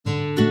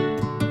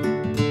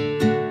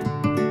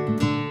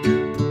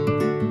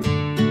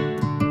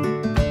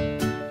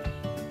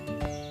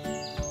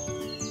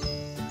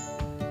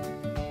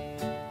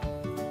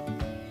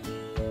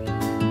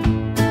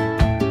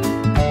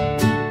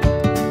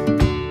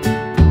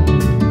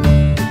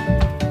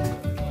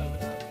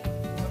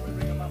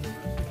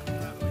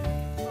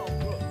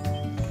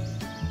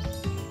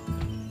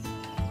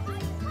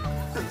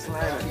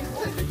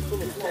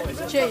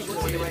These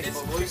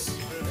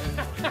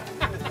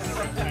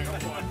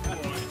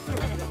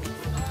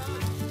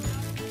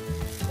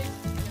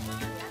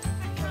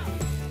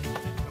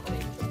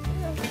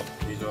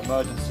are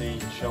emergency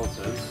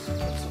shelters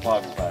and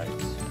survival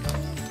bags.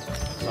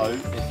 So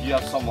if you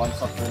have someone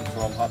suffering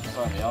from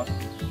hypothermia,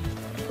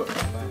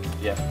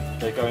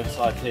 they go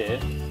inside here,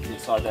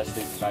 inside their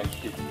sleeping bag to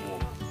keep them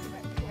warm.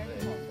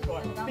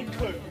 Right, big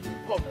clue.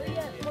 Bob,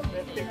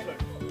 big clue.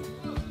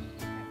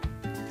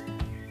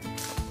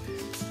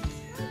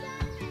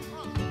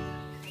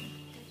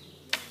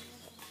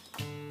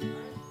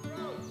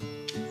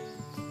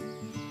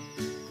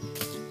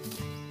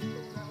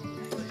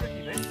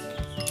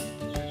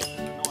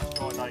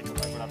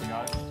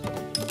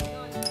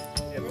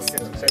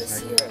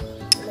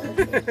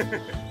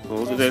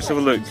 Oh, let's have a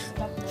look.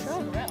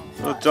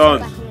 Well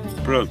done.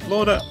 Brilliant.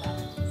 Load it.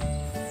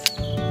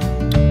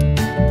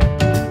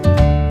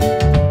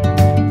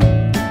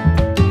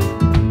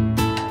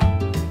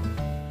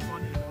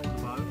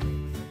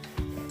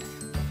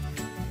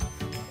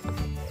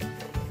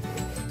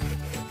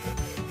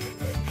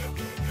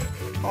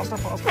 Faster,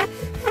 faster.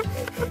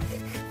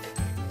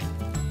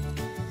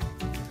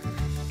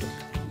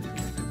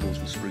 The balls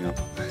will spring up.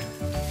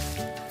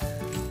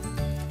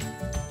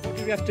 What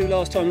did we have to do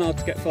last time now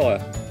to get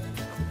fire?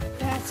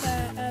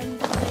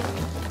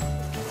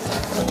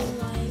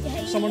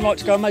 Someone like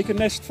to go and make a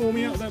nest for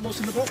me out there? What's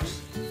in the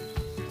box?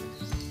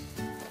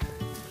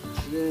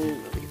 Then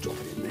I think drop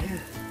it in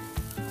there.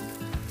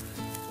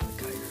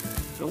 Okay.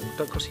 No,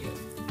 don't cross it yet.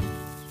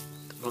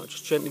 Right,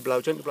 just gently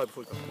blow before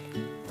you go.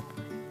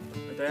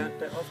 Down,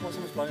 after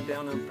someone's blowing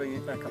down and bring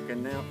it back up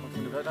again now.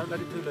 Don't let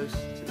it too loose. So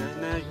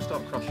now you can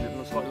start crushing it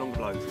with a slightly longer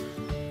blow. Okay.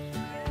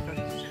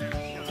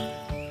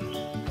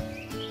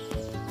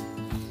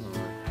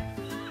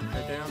 Right. Go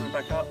down and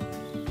back up.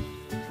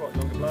 Slightly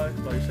longer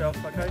blow yourself,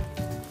 okay?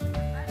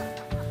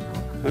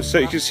 So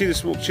you can see the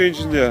smoke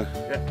changing there.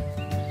 Yeah.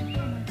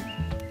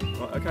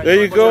 Right, okay. There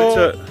you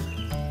go.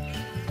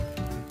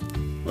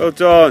 Well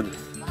done.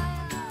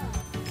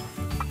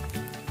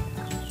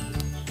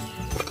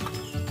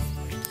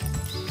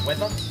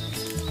 Weather,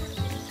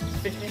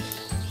 fitness,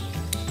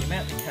 the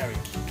amount you carry.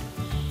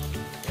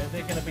 Yeah,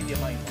 they're going to be your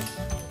main ones.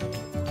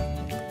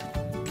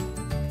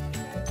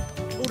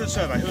 Ordnance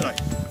Survey, who are they?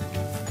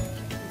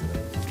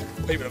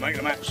 People that make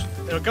the maps.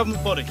 They're a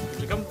government body.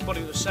 It's a government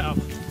body that was set up.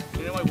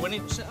 You know when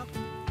it was set up?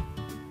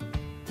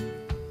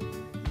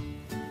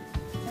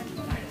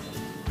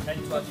 10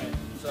 to 12 minutes.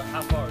 So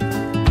how far is it?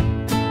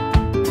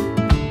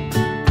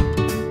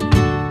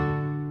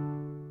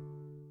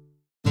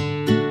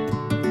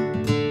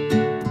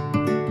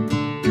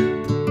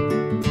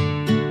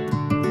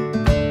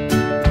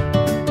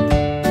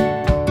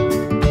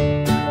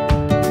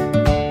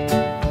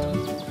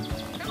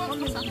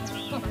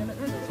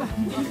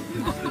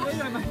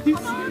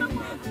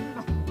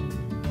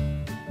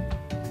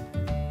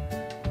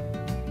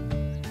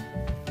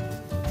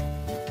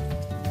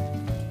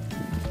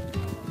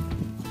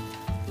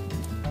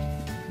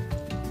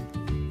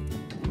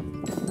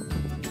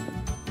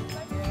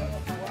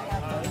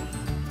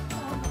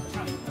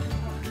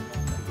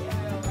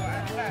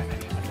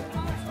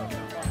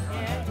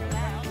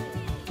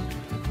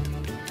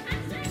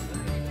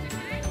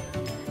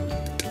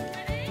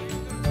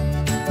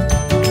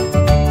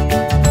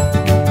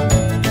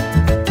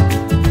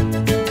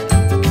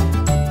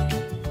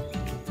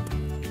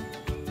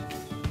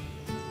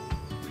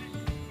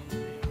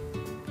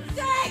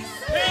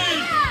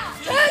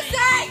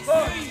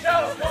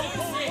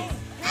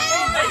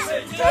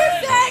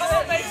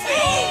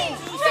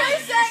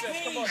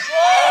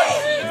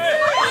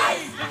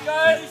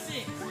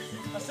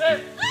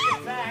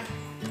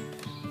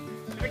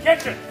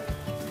 Kitchen.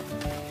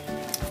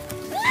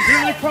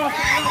 Really cross it,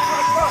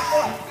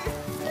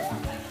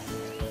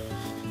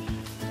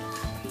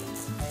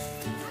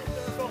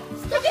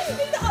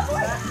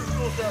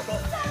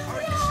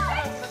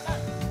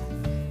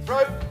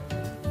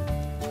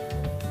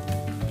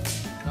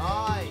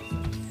 Nice.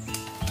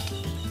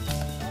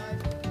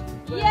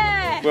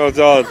 Yeah. Well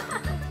done.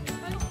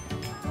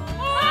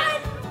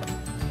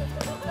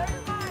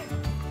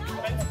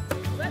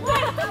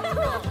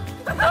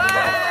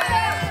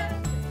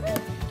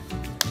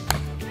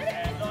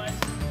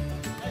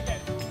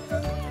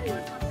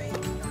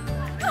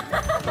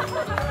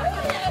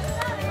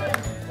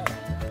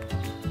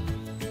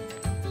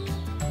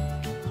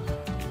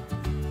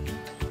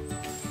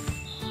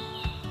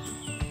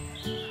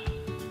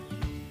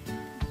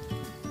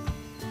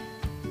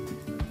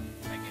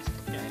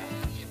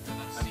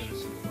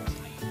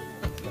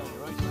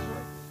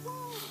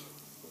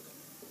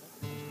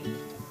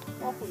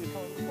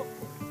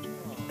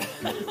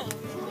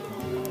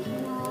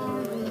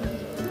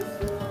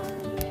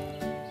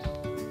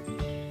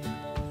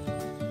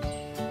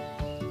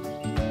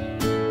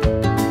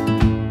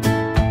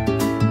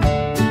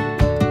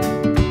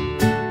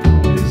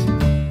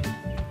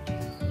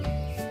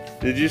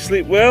 Did you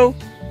sleep well?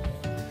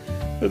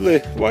 Ridley,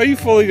 why are you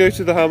falling out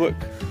of the hammock?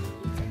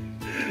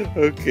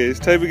 Okay, it's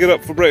time to get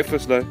up for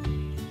breakfast now.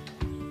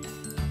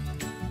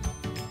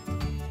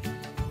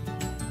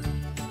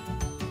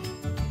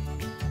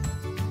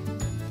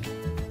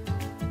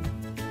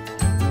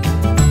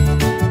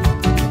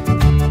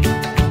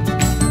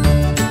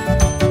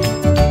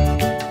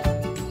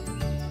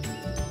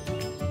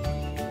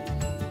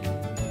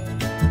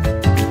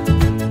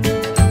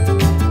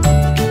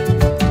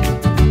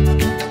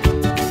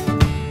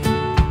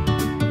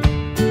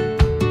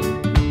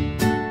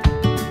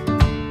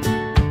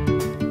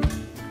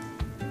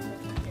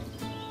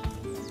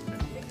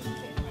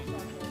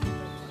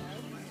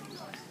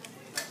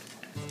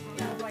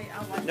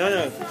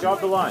 Jog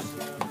the line.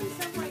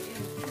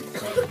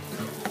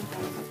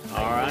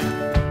 All right.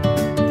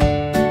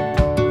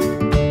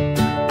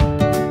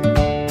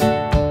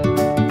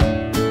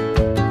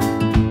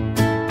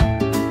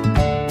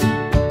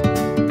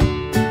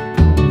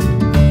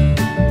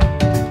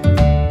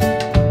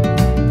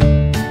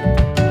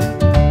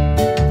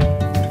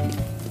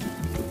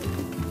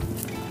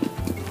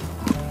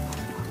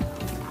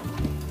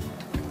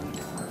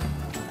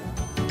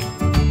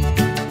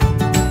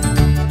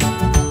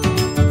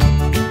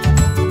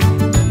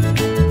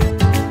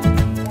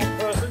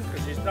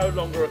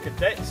 Longer a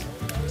cadet.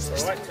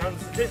 Alright,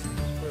 comes the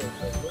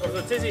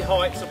dizzy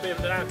heights of being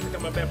allowed to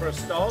become a member of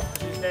staff.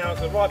 She's now at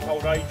the ripe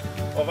old age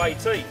of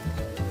 18.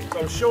 So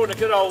I'm sure in the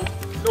good old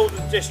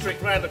Northern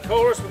District round the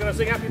chorus we're going to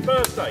sing Happy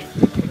Birthday,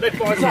 led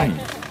by Zane.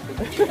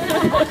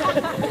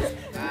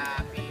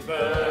 Happy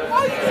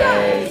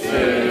birthday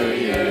to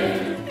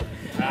you.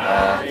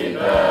 Happy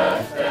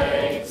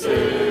birthday to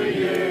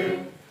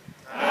you.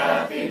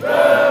 Happy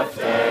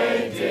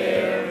birthday,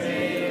 dear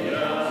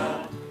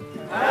Mia.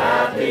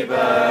 Happy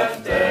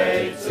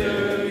birthday to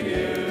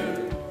you.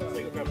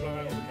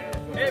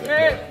 Hip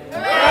hip!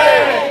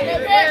 Hooray!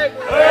 Hip hip!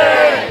 Hooray!